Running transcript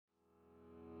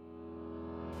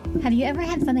Have you ever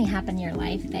had something happen in your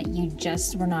life that you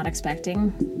just were not expecting,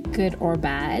 good or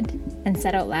bad, and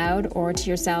said out loud or to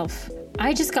yourself,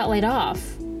 I just got laid off,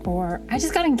 or I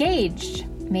just got engaged,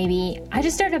 maybe I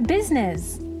just started a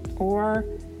business, or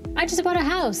I just bought a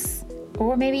house,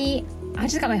 or maybe I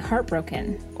just got my heart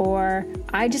broken, or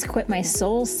I just quit my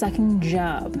soul-sucking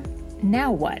job.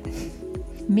 Now what?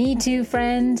 Me too,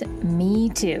 friend, me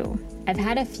too. I've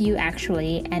had a few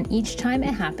actually, and each time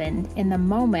it happened, in the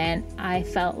moment, I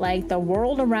felt like the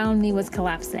world around me was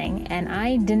collapsing and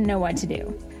I didn't know what to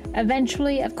do.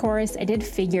 Eventually, of course, I did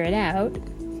figure it out,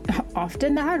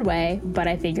 often the hard way, but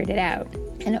I figured it out.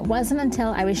 And it wasn't until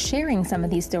I was sharing some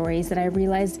of these stories that I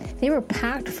realized they were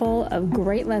packed full of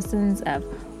great lessons of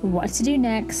what to do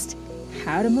next,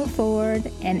 how to move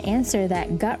forward, and answer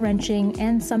that gut-wrenching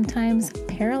and sometimes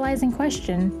paralyzing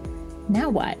question, now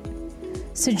what?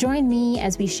 So join me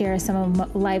as we share some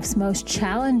of life's most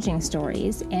challenging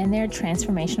stories and their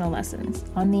transformational lessons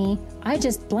on the I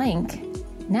Just Blank,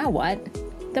 Now What?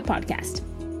 The podcast.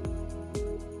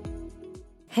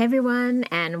 Hey everyone,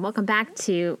 and welcome back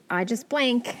to I Just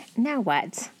Blank, Now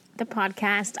What? The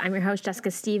podcast. I'm your host,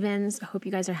 Jessica Stevens. I hope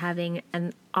you guys are having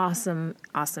an awesome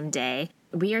day.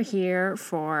 We are here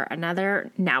for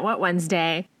another Now What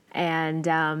Wednesday. And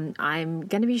I'm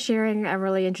going to be sharing a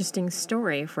really interesting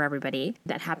story for everybody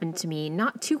that happened to me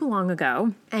not too long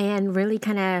ago and really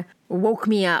kind of woke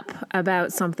me up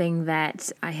about something that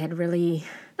I had really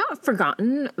not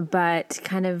forgotten, but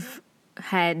kind of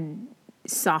had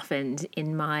softened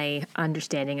in my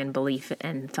understanding and belief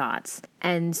and thoughts.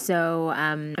 And so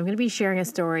I'm going to be sharing a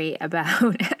story about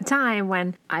a time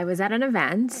when I was at an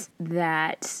event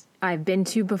that I've been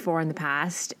to before in the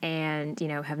past and,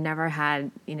 have never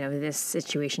had, this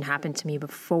situation happen to me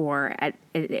before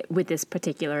with this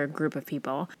particular group of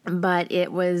people. But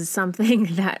it was something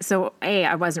that,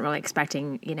 I wasn't really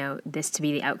expecting, this to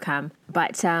be the outcome.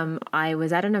 But I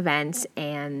was at an event,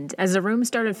 and as the room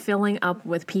started filling up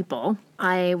with people,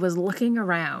 I was looking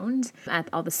around at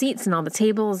all the seats and all the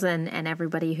tables and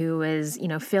everybody who was,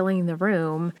 filling the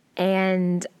room.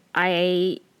 And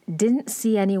I didn't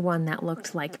see anyone that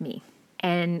looked like me,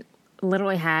 and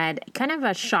literally had kind of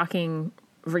a shocking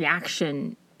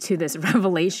reaction to this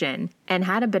revelation and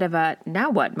had a bit of a now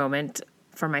what moment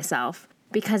for myself,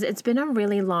 because it's been a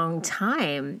really long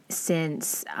time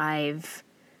since I've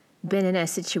been in a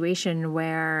situation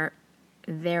where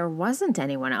there wasn't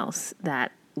anyone else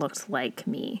that looked like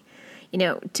me.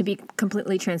 To be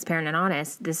completely transparent and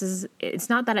honest, it's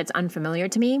not that it's unfamiliar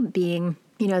to me being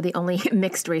the only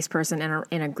mixed race person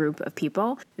in a group of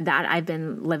people that I've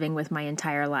been living with my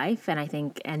entire life. And I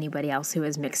think anybody else who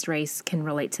is mixed race can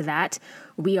relate to that.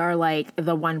 We are like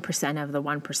the 1% of the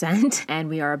 1%, and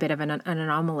we are a bit of an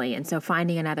anomaly. And so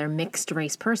finding another mixed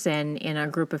race person in a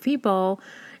group of people,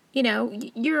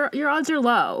 your odds are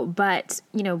low, but,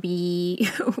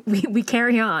 we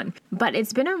carry on. But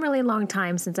it's been a really long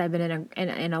time since I've been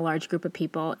in a large group of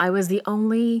people. I was the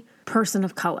only person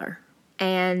of color.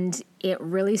 And it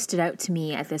really stood out to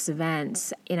me at this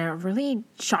event in a really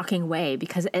shocking way,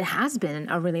 because it has been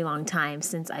a really long time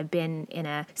since I've been in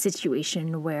a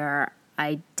situation where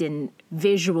I didn't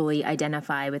visually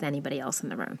identify with anybody else in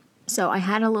the room. So I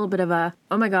had a little bit of a,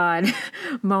 oh my God,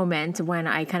 moment when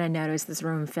I kind of noticed this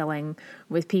room filling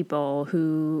with people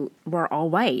who were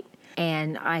all white.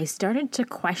 And I started to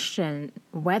question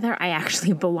whether I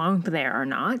actually belonged there or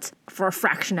not for a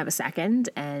fraction of a second.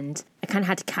 And I kind of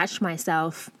had to catch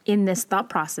myself in this thought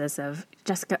process of,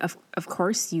 Jessica, of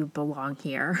course you belong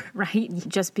here, right?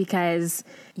 Just because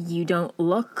you don't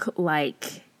look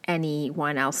like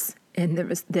anyone else in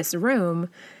this room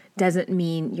doesn't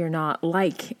mean you're not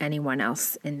like anyone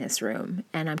else in this room.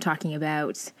 And I'm talking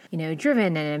about,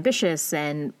 driven and ambitious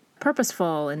and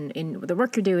purposeful in the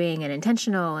work you're doing, and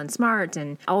intentional and smart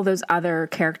and all those other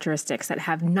characteristics that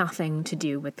have nothing to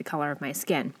do with the color of my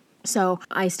skin. So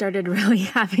I started really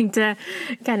having to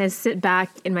kind of sit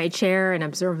back in my chair and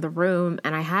observe the room.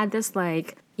 And I had this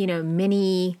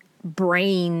mini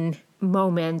brain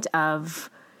moment of,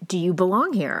 do you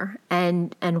belong here?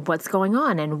 And what's going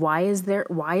on? And why is there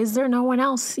no one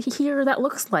else here that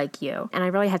looks like you? And I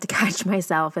really had to catch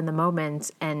myself in the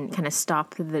moment and kind of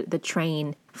stop the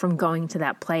train from going to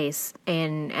that place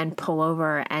and pull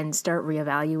over and start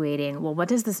reevaluating, well, what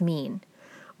does this mean?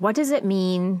 What does it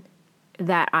mean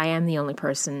that I am the only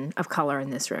person of color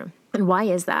in this room? And why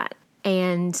is that?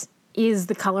 And is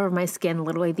the color of my skin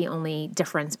literally the only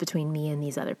difference between me and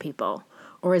these other people?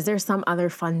 Or is there some other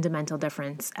fundamental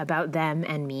difference about them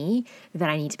and me that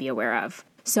I need to be aware of?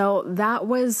 So that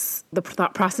was the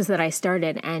thought process that I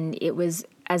started. And it was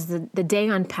as the day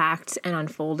unpacked and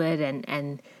unfolded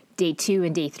and day 2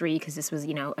 and day 3, because this was,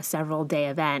 a several day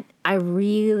event, I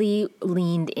really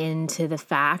leaned into the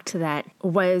fact that I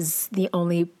was the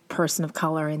only person of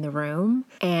color in the room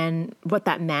and what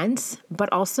that meant,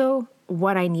 but also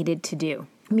what I needed to do,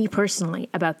 me personally,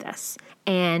 about this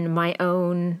and my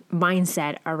own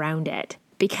mindset around it.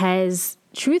 Because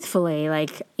truthfully,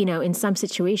 in some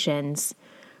situations,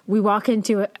 we walk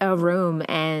into a room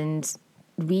and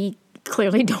we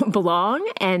clearly don't belong.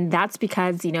 And that's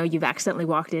because, you've accidentally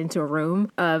walked into a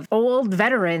room of old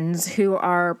veterans who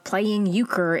are playing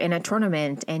euchre in a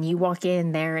tournament, and you walk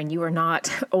in there and you are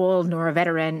not old nor a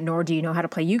veteran, nor do you know how to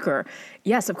play euchre.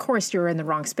 Yes, of course, you're in the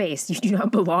wrong space. You do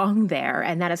not belong there.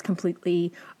 And that is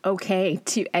completely okay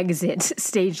to exit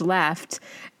stage left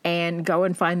and go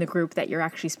and find the group that you're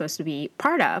actually supposed to be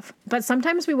part of. But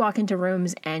sometimes we walk into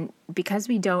rooms, and because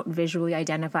we don't visually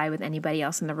identify with anybody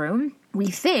else in the room, we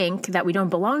think that we don't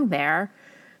belong there.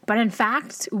 But in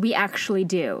fact, we actually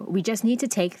do. We just need to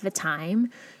take the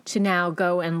time to now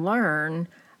go and learn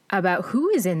about who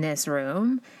is in this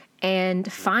room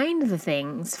and find the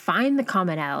things, find the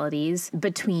commonalities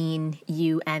between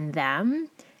you and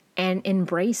them, and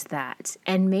embrace that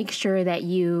and make sure that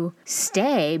you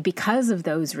stay because of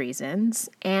those reasons.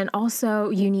 And also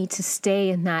you need to stay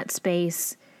in that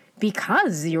space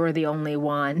because you're the only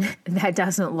one that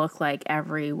doesn't look like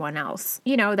everyone else.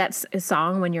 That's a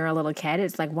song when you're a little kid.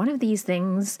 It's like, one of these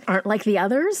things aren't like the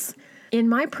others. In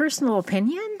my personal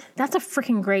opinion, that's a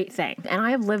freaking great thing. And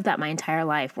I've lived that my entire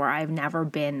life, where I've never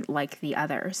been like the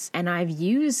others. And I've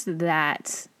used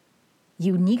that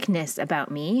uniqueness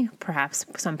about me. Perhaps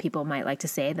some people might like to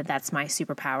say that that's my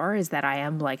superpower, is that I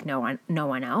am like no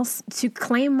one else, to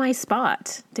claim my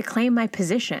spot, to claim my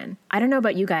position. I don't know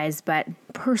about you guys, but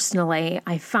personally,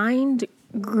 I find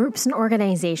groups and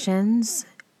organizations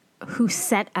who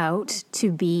set out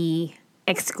to be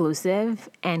exclusive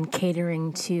and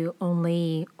catering to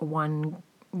only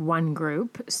one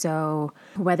group. So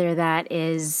whether that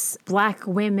is Black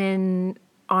women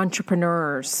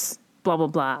entrepreneurs, blah, blah,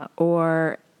 blah,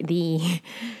 or the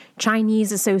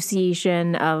Chinese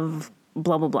Association of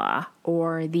blah, blah, blah,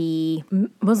 or the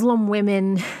Muslim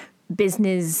women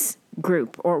business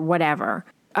group, or whatever.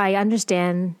 I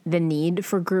understand the need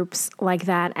for groups like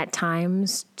that at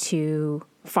times to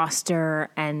foster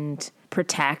and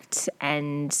protect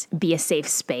and be a safe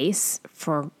space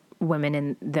for women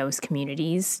in those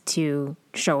communities to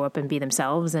show up and be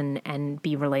themselves and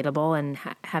be relatable and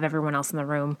have everyone else in the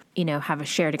room, have a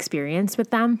shared experience with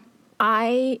them.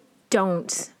 I don't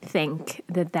think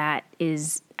that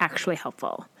is actually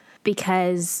helpful,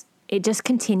 because it just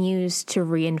continues to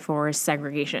reinforce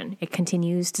segregation. It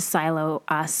continues to silo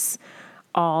us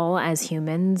all as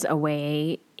humans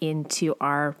away into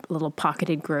our little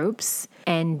pocketed groups,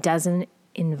 and doesn't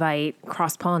invite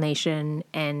cross-pollination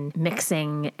and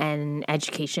mixing and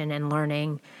education and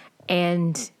learning.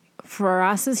 And for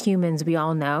us as humans, we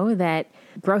all know that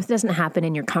growth doesn't happen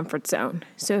in your comfort zone.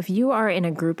 So if you are in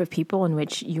a group of people in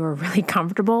which you're really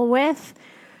comfortable with,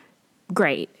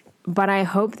 great. But I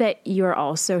hope that you're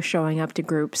also showing up to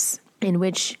groups in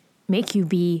which make you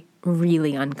be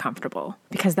really uncomfortable,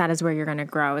 because that is where you're going to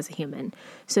grow as a human.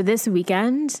 So this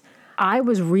weekend, I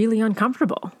was really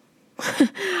uncomfortable.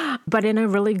 But in a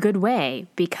really good way,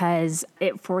 because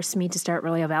it forced me to start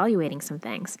really evaluating some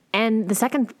things. And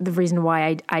the reason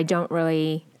why I don't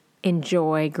really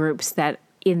enjoy groups that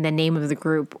in the name of the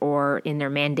group or in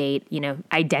their mandate,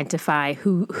 identify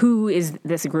who is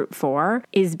this group for,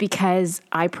 is because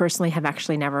I personally have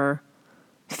actually never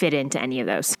fit into any of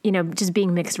those. Just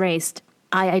being mixed race,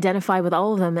 I identify with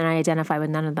all of them and I identify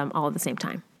with none of them all at the same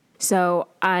time. So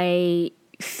I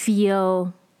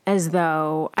feel as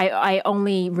though I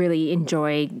only really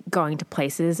enjoy going to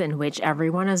places in which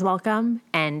everyone is welcome,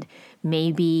 and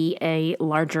maybe a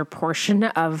larger portion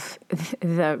of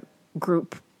the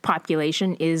group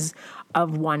population is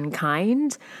of one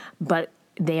kind, but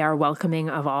they are welcoming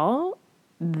of all.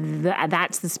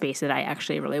 That's the space that I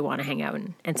actually really want to hang out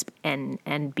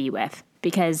and be with,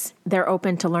 because they're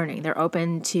open to learning. They're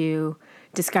open to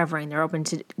discovering. They're open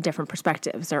to different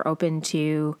perspectives. They're open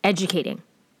to educating,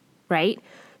 right?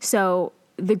 So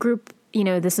the group,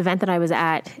 this event that I was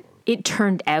at, it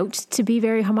turned out to be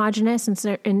very homogenous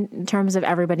in terms of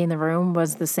everybody in the room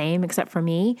was the same except for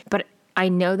me. But I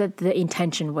know that the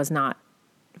intention was not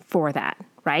for that,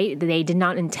 right? They did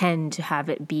not intend to have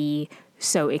it be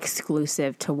so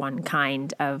exclusive to one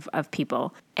kind of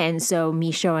people. And so me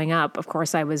showing up, of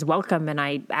course, I was welcome and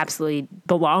I absolutely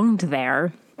belonged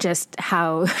there. Just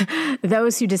how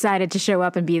those who decided to show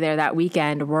up and be there that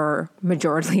weekend were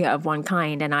majority of one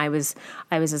kind, and I was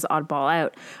this oddball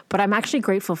out. But I'm actually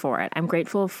grateful for it. I'm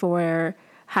grateful for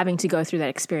having to go through that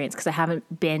experience because I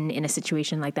haven't been in a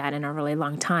situation like that in a really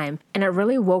long time. And it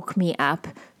really woke me up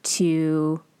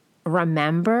to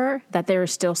remember that there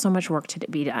is still so much work to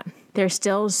be done. There's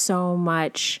still so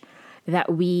much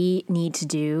that we need to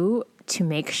do to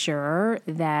make sure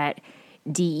that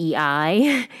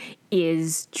DEI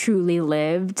is truly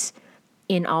lived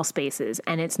in all spaces.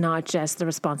 And it's not just the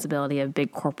responsibility of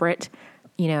big corporate,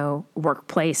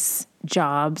 workplace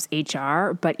jobs,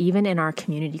 HR, but even in our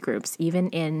community groups, even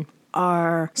in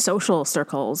our social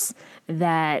circles,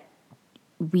 that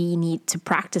we need to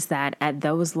practice that at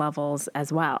those levels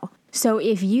as well. So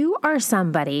if you are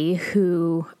somebody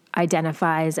who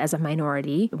identifies as a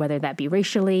minority, whether that be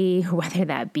racially, whether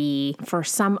that be for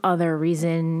some other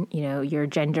reason, your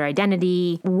gender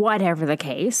identity, whatever the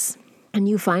case, and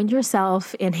you find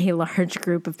yourself in a large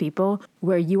group of people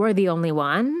where you are the only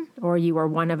one or you are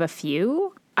one of a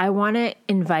few, I want to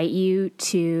invite you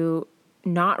to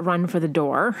not run for the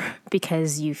door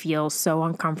because you feel so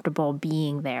uncomfortable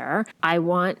being there. I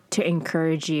want to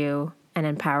encourage you and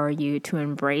empower you to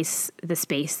embrace the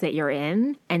space that you're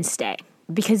in and stay,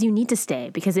 because you need to stay.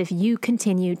 Because if you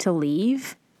continue to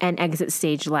leave and exit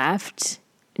stage left,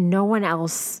 no one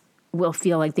else will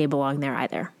feel like they belong there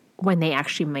either, when they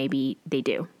actually maybe they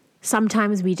do.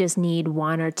 Sometimes we just need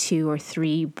 1 or 2 or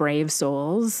 3 brave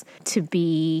souls to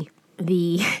be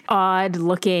the odd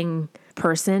looking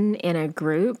person in a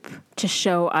group to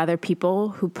show other people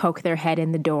who poke their head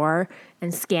in the door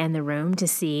and scan the room to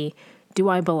see, do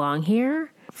I belong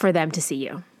here? For them to see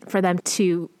you, for them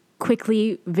to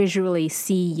quickly visually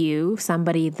see you,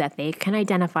 somebody that they can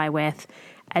identify with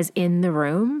as in the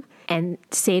room, and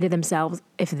say to themselves,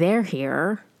 if they're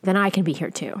here, then I can be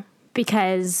here too.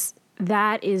 Because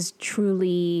that is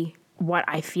truly what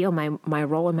I feel my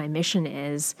role and my mission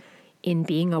is in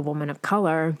being a woman of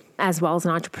color, as well as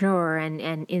an entrepreneur and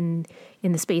in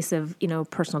the space of,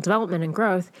 personal development and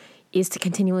growth, is to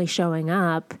continually showing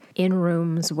up in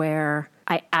rooms where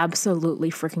I absolutely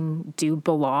freaking do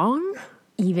belong,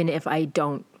 even if I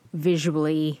don't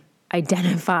visually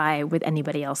identify with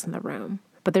anybody else in the room.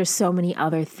 But there's so many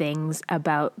other things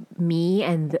about me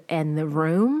and the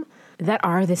room that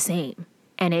are the same.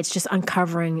 And it's just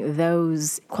uncovering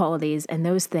those qualities and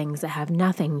those things that have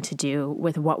nothing to do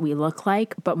with what we look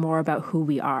like, but more about who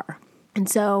we are. And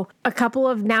so a couple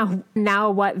of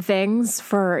now what things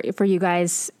for you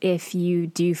guys, if you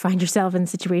do find yourself in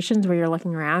situations where you're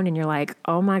looking around and you're like,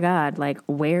 oh my God, like,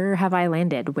 where have I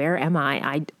landed? Where am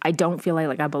I? I don't feel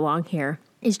like I belong here.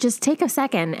 Is just take a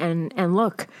second and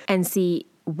look and see,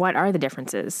 what are the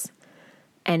differences?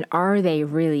 And are they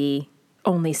really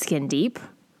only skin deep?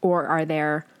 Or are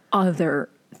there other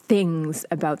things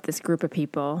about this group of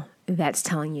people that's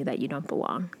telling you that you don't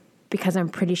belong? Because I'm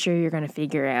pretty sure you're going to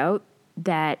figure out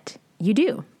that you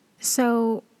do.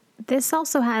 So this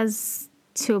also has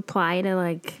to apply to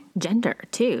like gender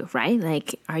too, right?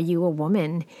 Like, are you a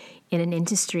woman in an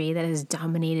industry that is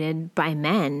dominated by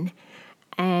men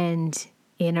and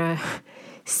in a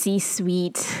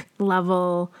C-suite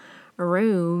level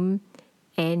room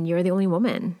and you're the only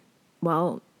woman?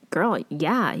 Well, girl,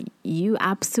 yeah, you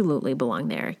absolutely belong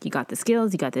there. You got the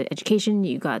skills, you got the education,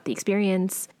 you got the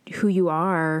experience. Who you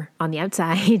are on the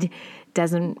outside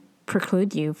doesn't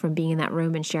preclude you from being in that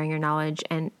room and sharing your knowledge.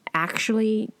 And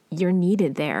actually, you're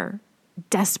needed there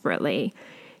desperately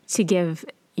to give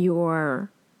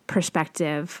your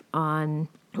perspective on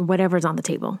whatever's on the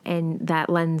table. And that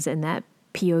lens and that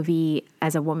POV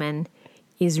as a woman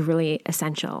is really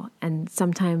essential and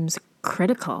sometimes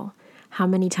critical. How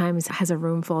many times has a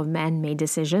room full of men made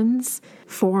decisions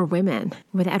for women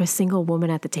without a single woman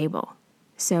at the table?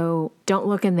 So don't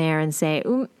look in there and say,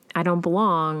 ooh, I don't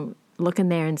belong. Look in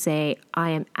there and say, I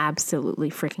am absolutely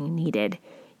freaking needed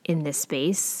in this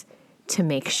space to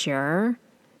make sure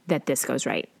that this goes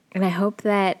right. And I hope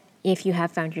that if you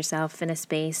have found yourself in a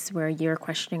space where you're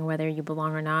questioning whether you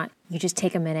belong or not, you just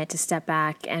take a minute to step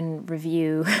back and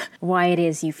review why it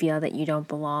is you feel that you don't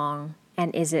belong.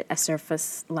 And is it a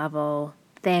surface level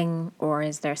thing, or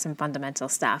is there some fundamental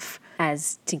stuff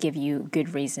as to give you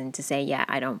good reason to say, yeah,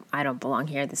 I don't belong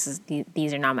here.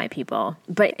 These are not my people.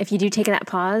 But if you do take that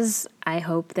pause, I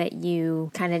hope that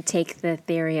you kind of take the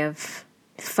theory of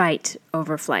fight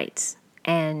over flight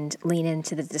and lean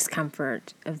into the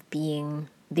discomfort of being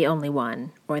the only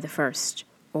one or the first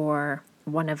or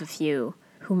one of a few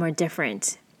whom are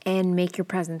different, and make your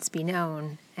presence be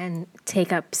known and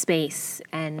take up space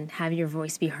and have your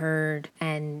voice be heard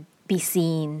and be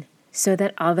seen so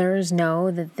that others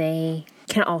know that they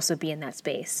can also be in that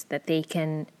space, that they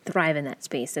can thrive in that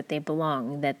space, that they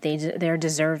belong, that they're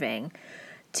deserving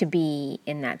to be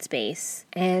in that space.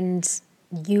 And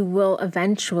you will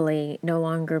eventually no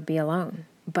longer be alone,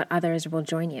 but others will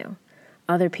join you.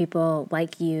 Other people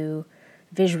like you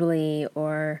visually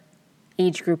or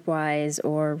age group wise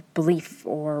or belief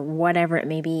or whatever it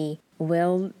may be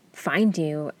will find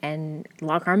you and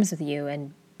lock arms with you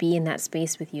and be in that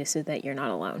space with you so that you're not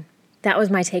alone. That was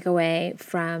my takeaway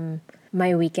from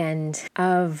my weekend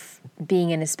of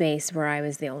being in a space where I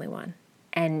was the only one.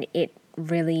 And it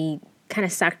really kind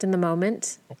of sucked in the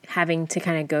moment, having to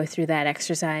kind of go through that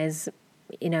exercise,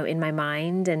 in my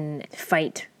mind and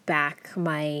fight back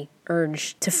my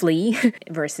urge to flee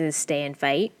versus stay and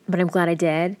fight. But I'm glad I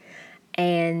did.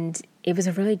 And it was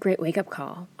a really great wake-up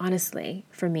call, honestly,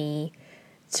 for me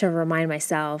to remind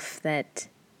myself that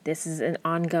this is an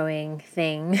ongoing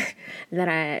thing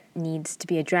that needs to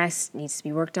be addressed, needs to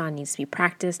be worked on, needs to be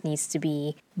practiced, needs to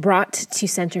be brought to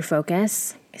center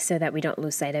focus so that we don't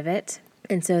lose sight of it.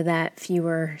 And so that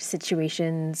fewer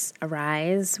situations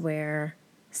arise where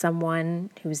someone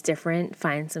who's different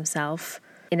finds himself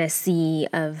in a sea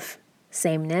of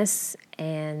sameness,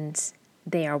 and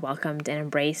they are welcomed and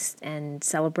embraced and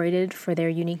celebrated for their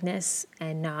uniqueness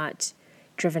and not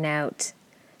driven out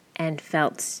and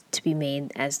felt to be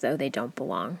made as though they don't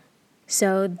belong.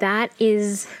 So that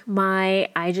is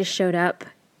I just showed up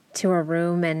to a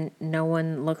room and no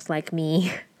one looks like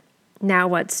me. Now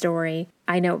what story?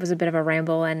 I know it was a bit of a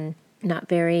ramble and not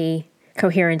very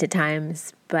coherent at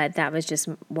times, but that was just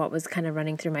what was kind of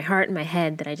running through my heart and my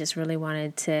head that I just really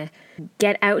wanted to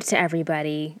get out to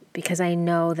everybody, because I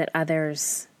know that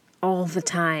others all the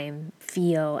time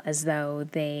feel as though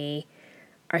they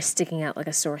are sticking out like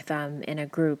a sore thumb in a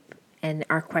group and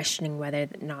are questioning whether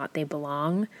or not they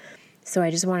belong. So I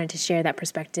just wanted to share that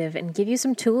perspective and give you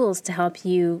some tools to help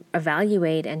you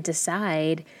evaluate and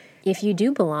decide if you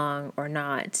do belong or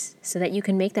not, so that you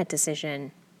can make that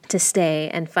decision to stay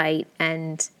and fight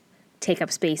and take up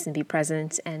space and be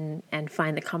present and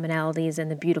find the commonalities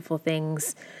and the beautiful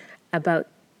things about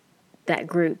that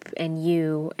group and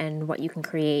you and what you can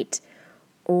create.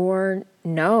 Or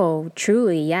no,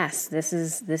 truly, yes, this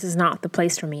is not the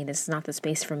place for me. This is not the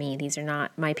space for me. These are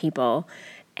not my people.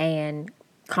 And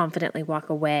confidently walk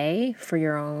away for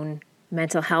your own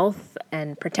mental health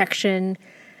and protection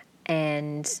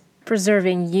and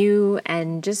preserving you,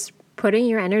 and just putting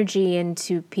your energy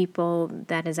into people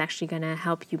that is actually going to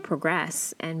help you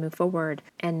progress and move forward,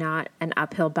 and not an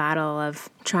uphill battle of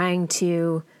trying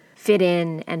to fit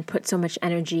in and put so much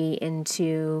energy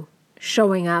into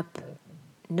showing up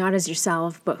not as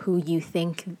yourself, but who you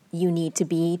think you need to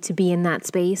be in that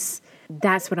space.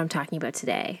 That's what I'm talking about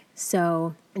today.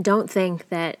 So don't think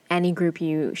that any group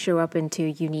you show up into,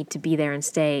 you need to be there and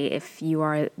stay if you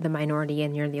are the minority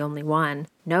and you're the only one.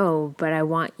 No, but I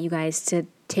want you guys to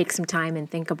take some time and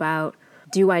think about,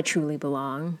 do I truly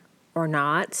belong or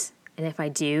not? And if I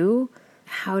do,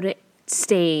 how to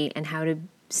stay and how to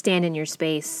stand in your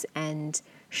space and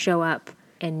show up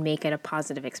and make it a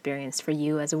positive experience for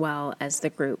you as well as the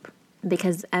group.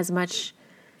 Because as much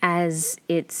as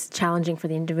it's challenging for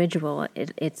the individual,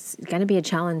 it's going to be a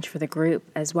challenge for the group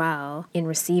as well in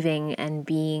receiving and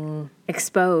being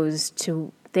exposed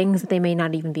to things that they may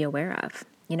not even be aware of.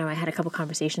 I had a couple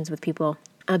conversations with people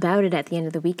about it at the end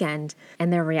of the weekend,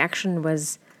 and their reaction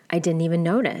was, I didn't even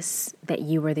notice that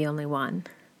you were the only one.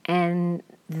 And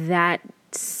that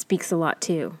speaks a lot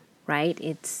too, right?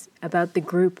 It's about the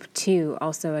group too,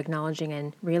 also acknowledging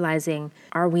and realizing,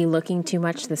 are we looking too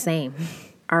much the same?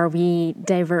 Are we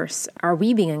diverse? Are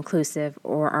we being inclusive,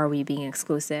 or are we being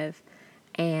exclusive?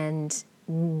 And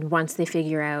once they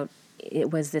figure out,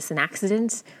 was this an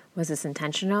accident? Was this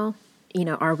intentional?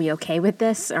 Are we okay with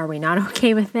this? Are we not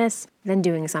okay with this? Then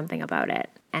doing something about it.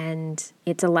 And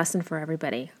it's a lesson for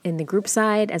everybody in the group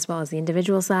side as well as the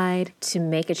individual side to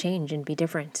make a change and be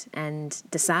different and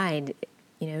decide,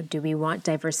 do we want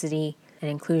diversity and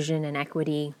inclusion and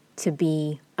equity to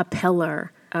be a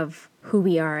pillar of who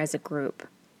we are as a group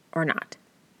or not?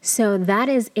 So that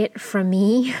is it from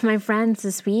me, my friends,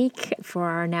 this week for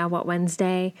our Now What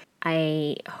Wednesday.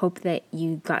 I hope that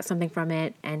you got something from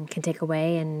it and can take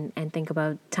away and think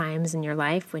about times in your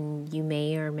life when you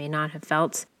may or may not have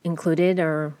felt included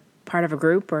or part of a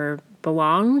group or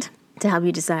belonged, to help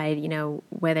you decide,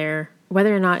 whether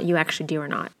or not you actually do or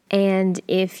not. And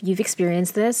if you've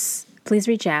experienced this, please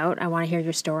reach out. I want to hear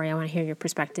your story. I want to hear your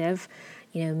perspective.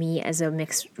 Me as a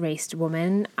mixed-race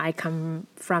woman, I come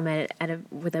from it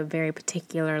with a very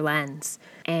particular lens,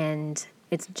 and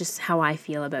it's just how I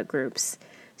feel about groups.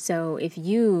 So if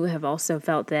you have also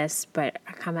felt this, but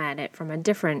come at it from a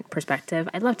different perspective,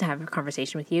 I'd love to have a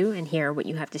conversation with you and hear what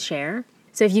you have to share.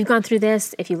 So if you've gone through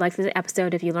this, if you liked this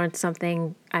episode, if you learned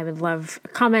something, I would love a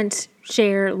comment,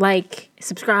 share, like,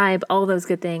 subscribe, all those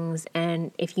good things.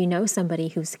 And if you know somebody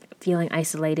who's feeling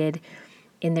isolated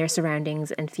in their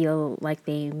surroundings and feel like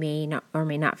they may not or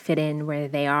may not fit in where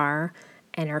they are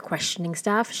and are questioning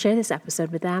stuff, share this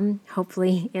episode with them.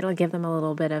 Hopefully it'll give them a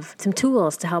little bit of some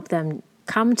tools to help them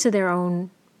come to their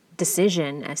own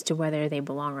decision as to whether they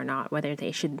belong or not, whether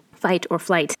they should fight or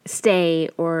flight, stay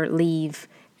or leave,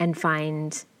 and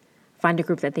find a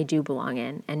group that they do belong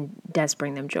in and does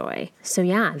bring them joy. So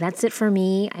yeah, that's it for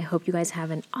me. I hope you guys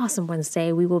have an awesome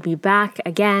Wednesday. We will be back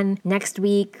again next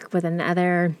week with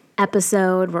another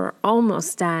episode. We're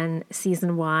almost done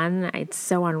season 1. It's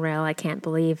so unreal. I can't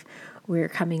believe we're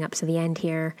coming up to the end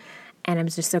here. And I'm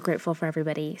just so grateful for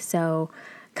everybody. So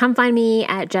come find me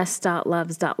at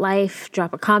jess.loves.life.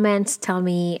 Drop a comment. Tell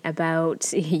me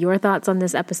about your thoughts on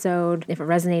this episode. If it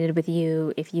resonated with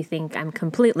you, if you think I'm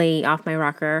completely off my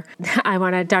rocker, I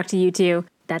want to talk to you too.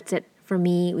 That's it for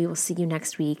me. We will see you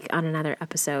next week on another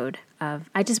episode of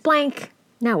I Just Blank.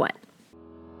 Now what?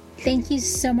 Thank you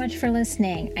so much for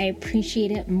listening. I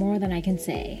appreciate it more than I can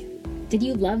say. Did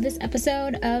you love this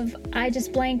episode of I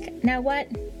Just Blank? Now what?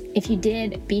 If you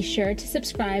did, be sure to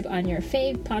subscribe on your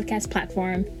fave podcast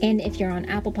platform. And if you're on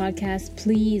Apple Podcasts,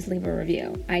 please leave a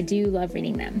review. I do love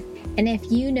reading them. And if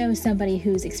you know somebody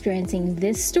who's experiencing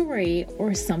this story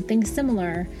or something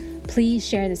similar, please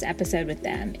share this episode with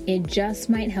them. It just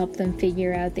might help them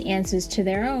figure out the answers to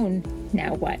their own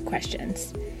now what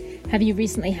questions. Have you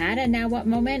recently had a now what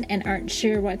moment and aren't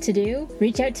sure what to do?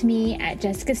 Reach out to me at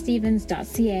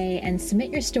jessicastevens.ca and submit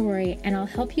your story, and I'll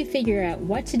help you figure out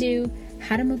what to do,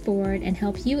 how to move forward, and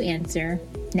help you answer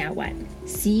now what.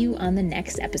 See you on the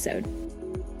next episode.